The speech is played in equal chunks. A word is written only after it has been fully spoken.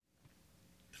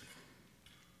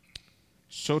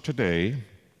So today,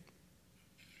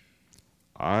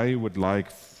 I would like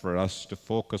for us to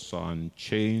focus on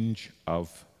change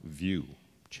of view.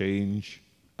 Change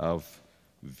of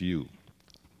view.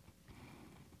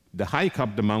 The hike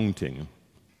up the mountain,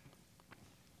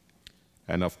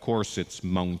 and of course it's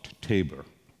Mount Tabor.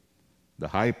 The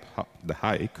hike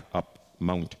up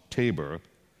Mount Tabor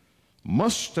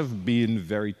must have been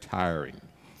very tiring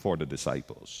for the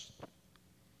disciples.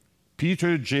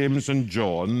 Peter, James, and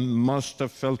John must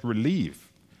have felt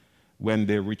relief when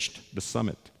they reached the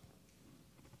summit.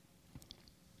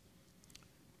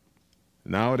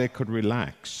 Now they could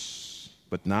relax,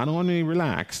 but not only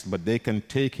relax, but they can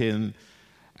take in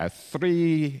a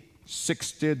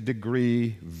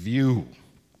 360-degree view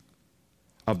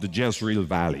of the Jezreel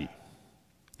Valley.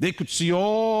 They could see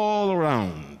all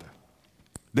around.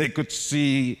 They could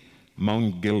see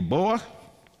Mount Gilboa.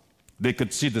 They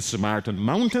could see the Samaritan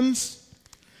Mountains.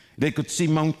 They could see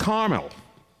Mount Carmel.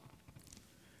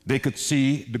 They could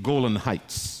see the Golan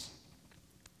Heights.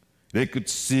 They could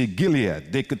see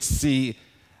Gilead. They could see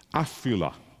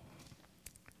Afula.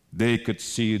 They could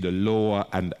see the lower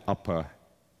and upper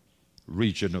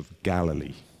region of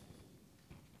Galilee.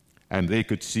 And they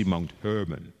could see Mount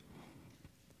Hermon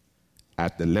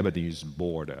at the Lebanese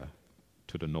border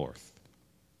to the north.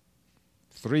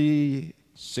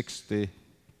 360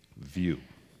 view.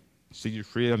 See,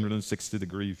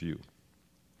 360-degree view.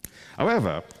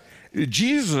 However,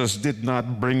 Jesus did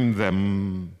not bring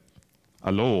them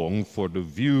along for the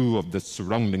view of the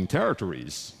surrounding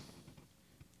territories.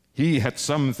 He had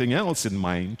something else in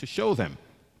mind to show them.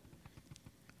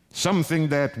 Something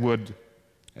that would,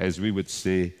 as we would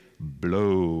say,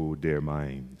 blow their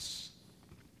minds.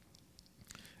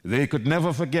 They could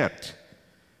never forget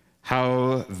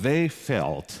how they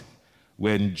felt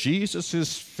when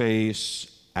Jesus' face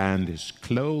and his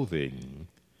clothing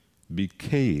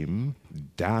became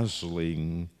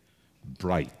dazzling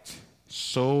bright,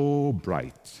 so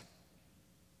bright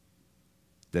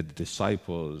that the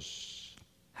disciples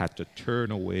had to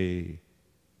turn away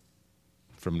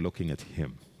from looking at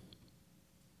him.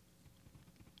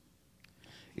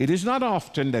 It is not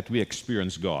often that we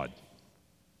experience God.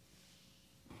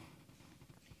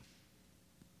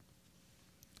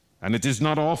 And it is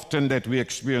not often that we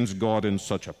experience God in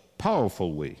such a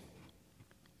powerful way.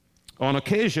 On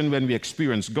occasion, when we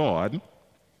experience God,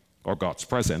 or God's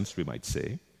presence, we might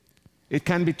say, it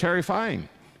can be terrifying.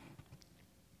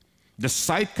 The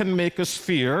sight can make us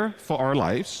fear for our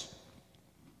lives,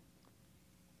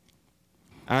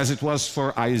 as it was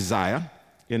for Isaiah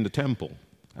in the temple.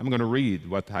 I'm going to read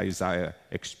what Isaiah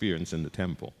experienced in the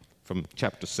temple from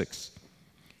chapter 6.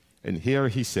 And here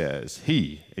he says,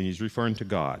 and he's referring to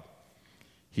God,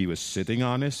 he was sitting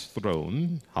on his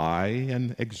throne, high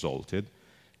and exalted,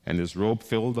 and his robe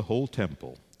filled the whole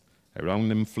temple.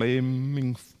 Around him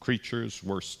flaming creatures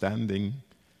were standing,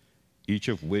 each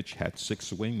of which had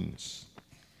 6 wings.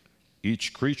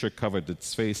 Each creature covered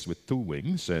its face with 2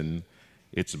 wings, and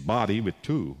its body with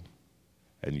 2,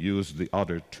 and used the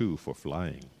other 2 for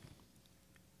flying.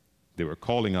 They were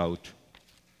calling out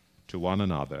to one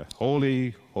another,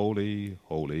 "Holy, holy,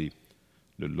 holy,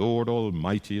 the Lord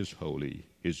Almighty is holy.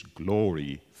 His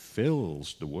glory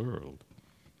fills the world."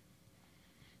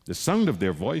 The sound of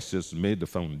their voices made the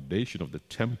foundation of the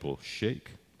temple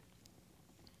shake,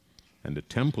 and the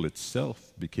temple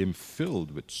itself became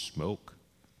filled with smoke.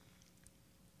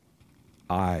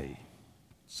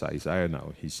 It's Isaiah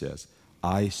now, he says,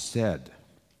 I said,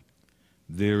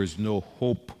 there is no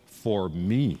hope for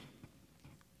me.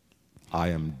 I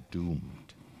am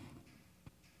doomed.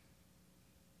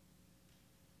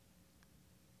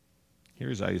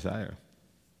 Here's Isaiah,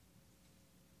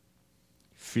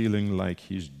 feeling like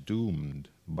he's doomed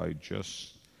by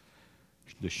just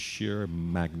the sheer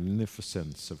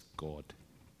magnificence of God.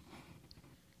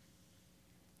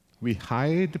 We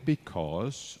hide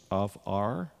because of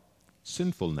our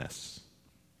sinfulness.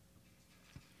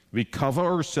 We cover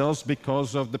ourselves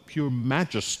because of the pure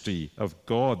majesty of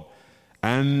God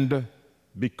and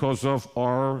because of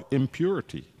our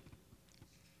impurity.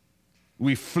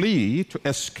 We flee to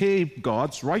escape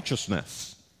God's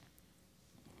righteousness,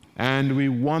 and we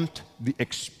want the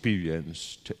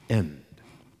experience to end.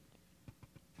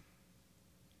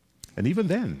 And even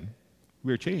then,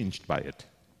 we're changed by it.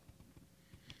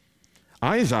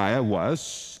 Isaiah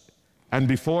was, and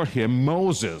before him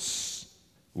Moses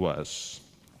was,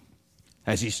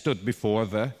 as he stood before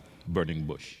the burning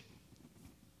bush.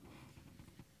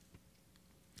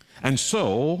 And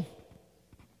so,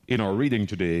 in our reading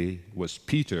today was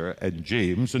Peter and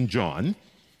James and John,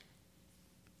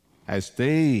 as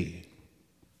they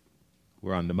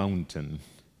were on the mountain,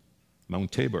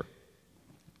 Mount Tabor,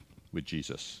 with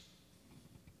Jesus.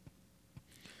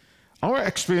 Our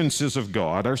experiences of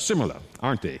God are similar,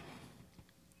 aren't they?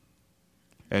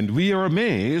 And we are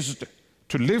amazed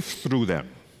to live through them.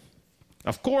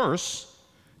 Of course,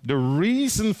 the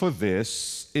reason for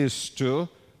this is to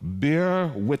bear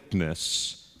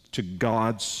witness to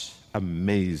God's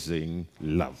amazing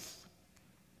love.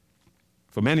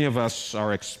 For many of us,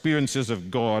 our experiences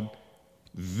of God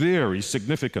vary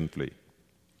significantly.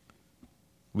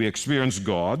 We experience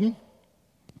God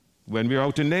when we're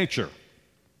out in nature.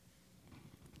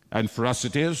 And for us,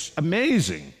 it is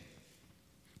amazing.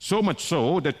 So much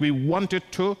so that we want it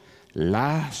to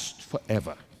last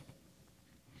forever.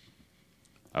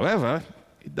 However,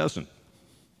 it doesn't.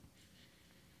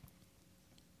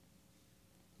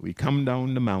 We come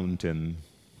down the mountain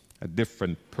a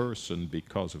different person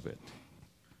because of it.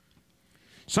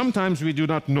 Sometimes we do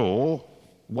not know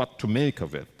what to make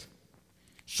of it.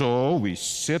 So we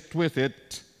sit with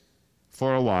it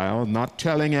for a while, not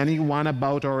telling anyone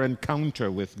about our encounter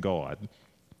with God.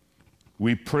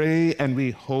 We pray and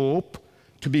we hope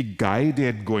to be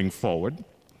guided going forward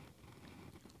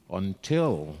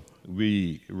until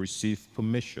we receive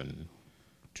permission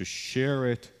to share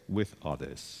it with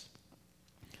others.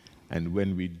 And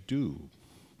when we do,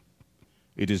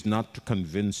 it is not to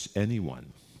convince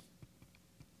anyone.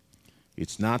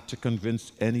 It's not to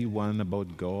convince anyone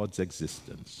about God's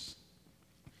existence,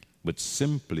 but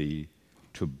simply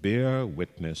to bear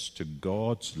witness to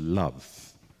God's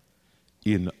love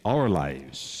in our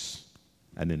lives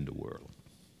and in the world.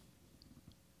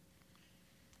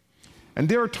 And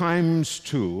there are times,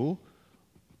 too,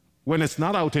 when it's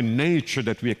not out in nature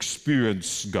that we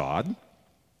experience God,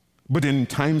 but in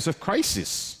times of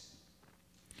crisis.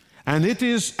 And it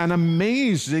is an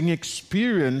amazing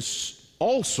experience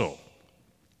also.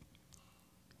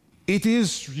 It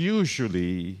is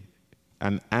usually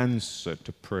an answer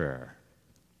to prayer.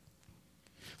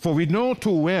 For we know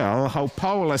too well how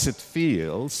powerless it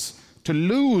feels to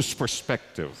lose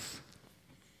perspective.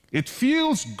 It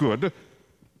feels good,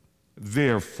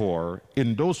 therefore,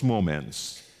 in those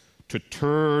moments, to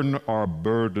turn our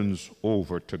burdens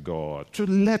over to God, to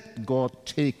let God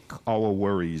take our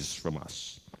worries from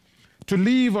us, to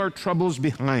leave our troubles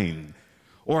behind,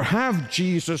 or have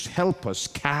Jesus help us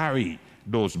carry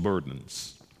those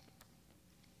burdens.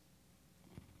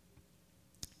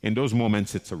 In those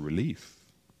moments, it's a relief,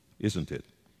 isn't it?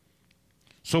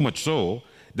 So much so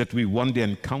that we want the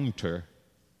encounter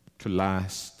to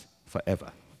last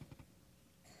forever.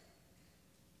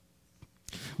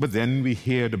 But then we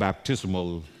hear the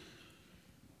baptismal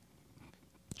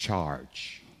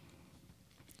charge.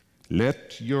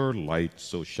 Let your light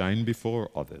so shine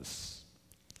before others,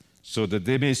 so that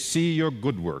they may see your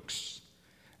good works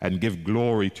and give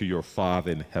glory to your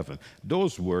Father in heaven.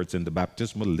 Those words in the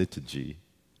baptismal liturgy,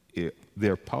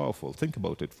 they're powerful. Think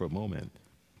about it for a moment.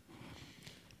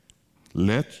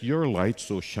 Let your light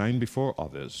so shine before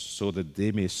others, so that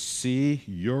they may see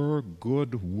your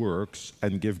good works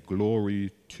and give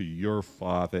glory to your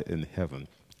Father in heaven.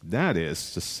 That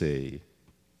is to say,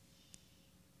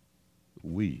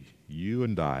 we, you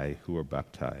and I who are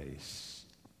baptized,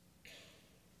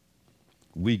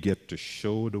 we get to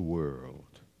show the world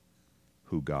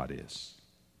who God is.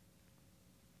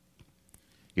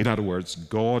 In other words,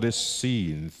 God is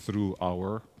seen through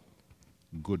our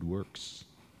good works.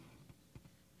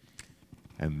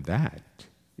 And that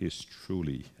is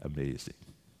truly amazing.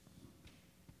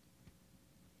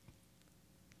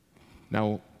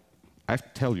 Now, I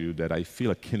tell you that I feel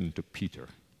akin to Peter.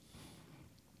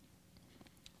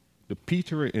 The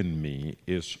Peter in me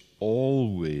is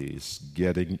always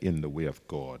getting in the way of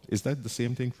God. Is that the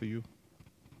same thing for you?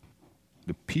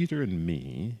 The Peter in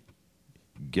me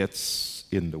gets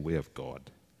in the way of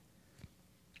God.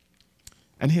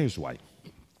 And here's why.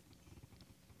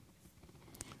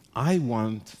 I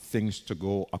want things to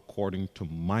go according to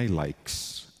my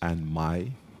likes and my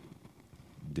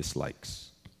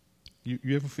dislikes.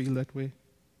 You ever feel that way?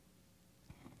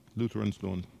 Lutherans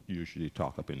don't usually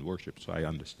talk up in worship, so I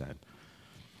understand.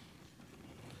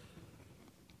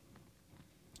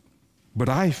 But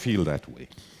I feel that way,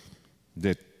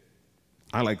 that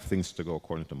I like things to go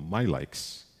according to my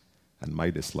likes and my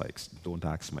dislikes. Don't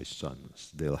ask my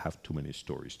sons. They'll have too many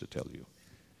stories to tell you.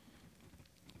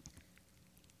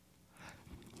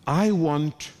 I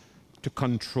want to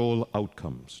control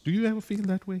outcomes. Do you ever feel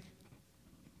that way?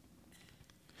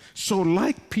 So,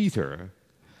 like Peter,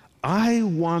 I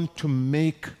want to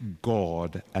make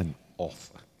God an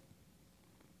offer.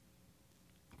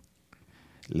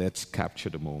 Let's capture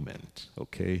the moment,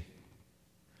 okay?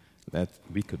 That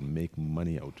we could make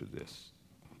money out of this.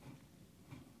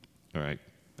 All right.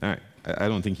 I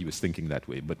don't think he was thinking that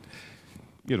way, but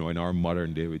you know, in our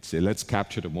modern day, we'd say, let's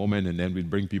capture the moment and then we'd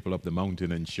bring people up the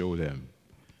mountain and show them.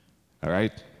 All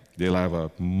right? They'll have a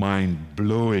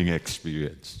mind-blowing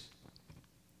experience.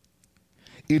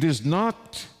 It is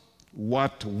not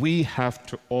what we have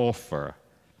to offer,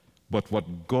 but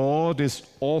what God is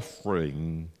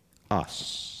offering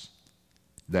us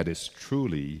that is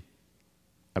truly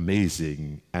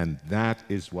amazing, and that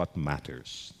is what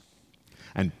matters.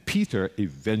 And Peter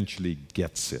eventually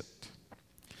gets it.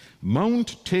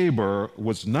 Mount Tabor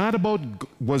was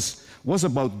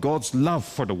about God's love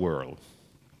for the world.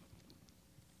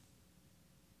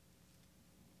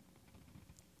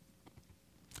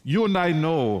 You and I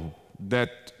know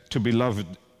that to be loved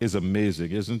is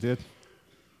amazing, isn't it?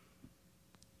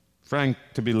 Frank,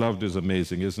 to be loved is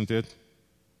amazing, isn't it?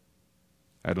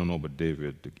 I don't know about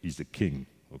David, he's the king,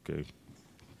 okay?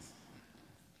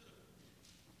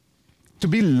 To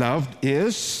be loved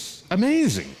is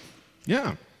amazing,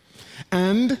 yeah.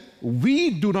 And we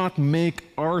do not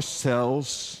make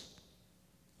ourselves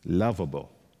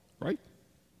lovable, right?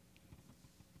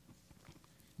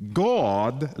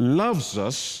 God loves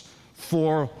us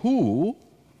for who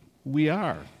we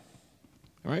are,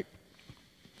 right?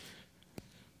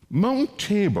 Mount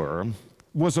Tabor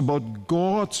was about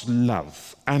God's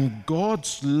love, and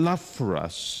God's love for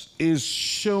us is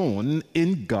shown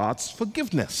in God's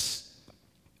forgiveness.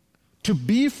 To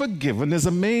be forgiven is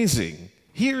amazing.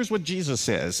 Here's what Jesus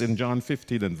says in John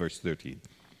 15 and verse 13.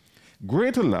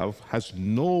 Greater love has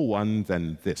no one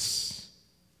than this,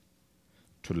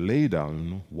 to lay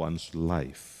down one's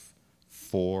life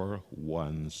for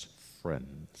one's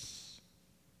friends.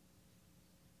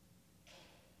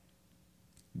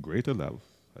 Greater love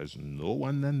has no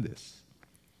one than this,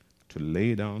 to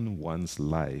lay down one's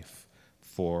life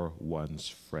for one's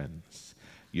friends.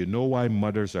 You know why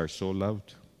mothers are so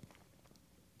loved?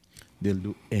 They'll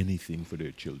do anything for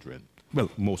their children. Well,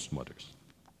 most mothers.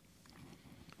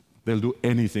 They'll do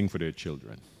anything for their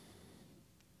children.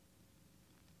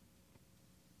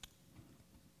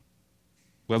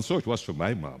 Well, so it was for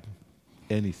my mom.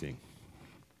 Anything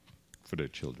for their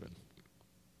children.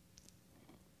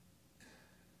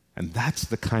 And that's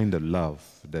the kind of love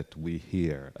that we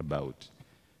hear about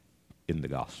in the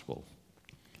gospel.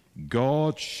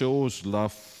 God shows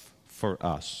love for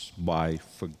us by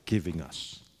forgiving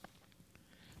us.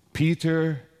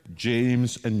 Peter,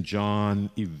 James, and John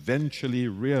eventually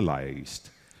realized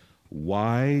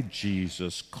why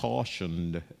Jesus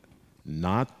cautioned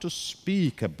not to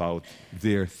speak about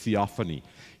their theophany.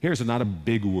 Here's another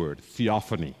big word,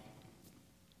 theophany.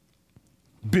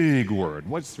 Big word.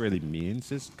 What it really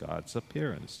means is God's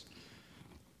appearance,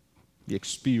 the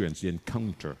experience, the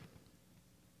encounter.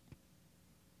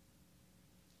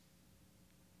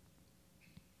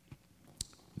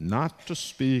 Not to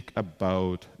speak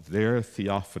about their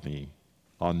theophany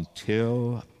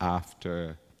until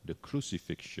after the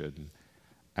crucifixion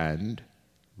and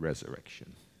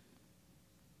resurrection.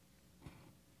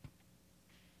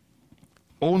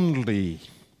 Only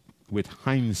with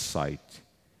hindsight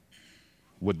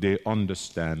would they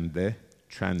understand the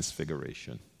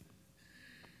transfiguration.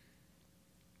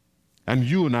 And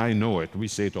you and I know it. We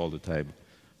say it all the time.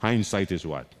 Hindsight is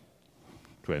what?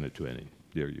 20/20.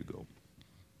 There you go.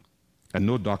 And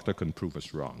no doctor can prove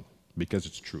us wrong because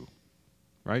it's true.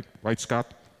 Right? Right,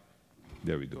 Scott?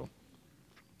 There we go.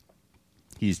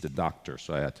 He's the doctor,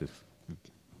 so I had to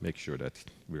make sure that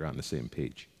we're on the same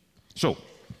page. So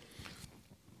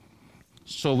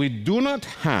we do not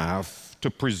have to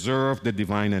preserve the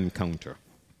divine encounter.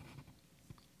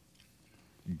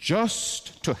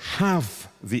 Just to have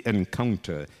the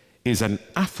encounter is an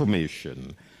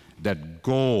affirmation that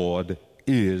God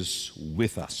is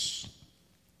with us.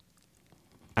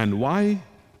 And why?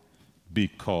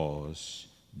 Because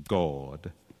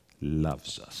God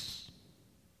loves us.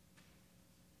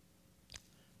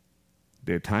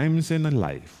 There are times in a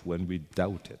life when we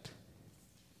doubt it.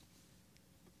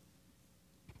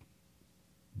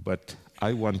 But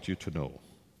I want you to know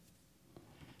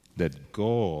that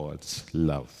God's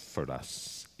love for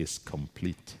us is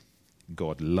complete.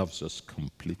 God loves us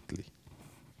completely.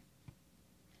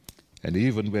 And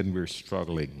even when we're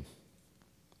struggling,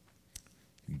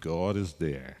 God is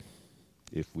there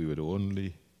if we would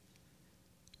only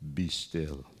be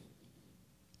still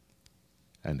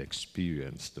and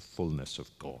experience the fullness of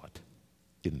God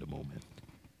in the moment.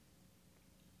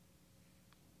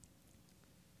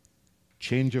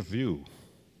 Change of view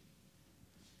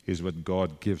is what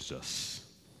God gives us,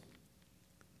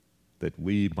 that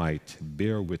we might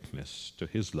bear witness to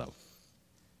his love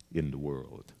in the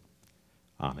world.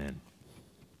 Amen.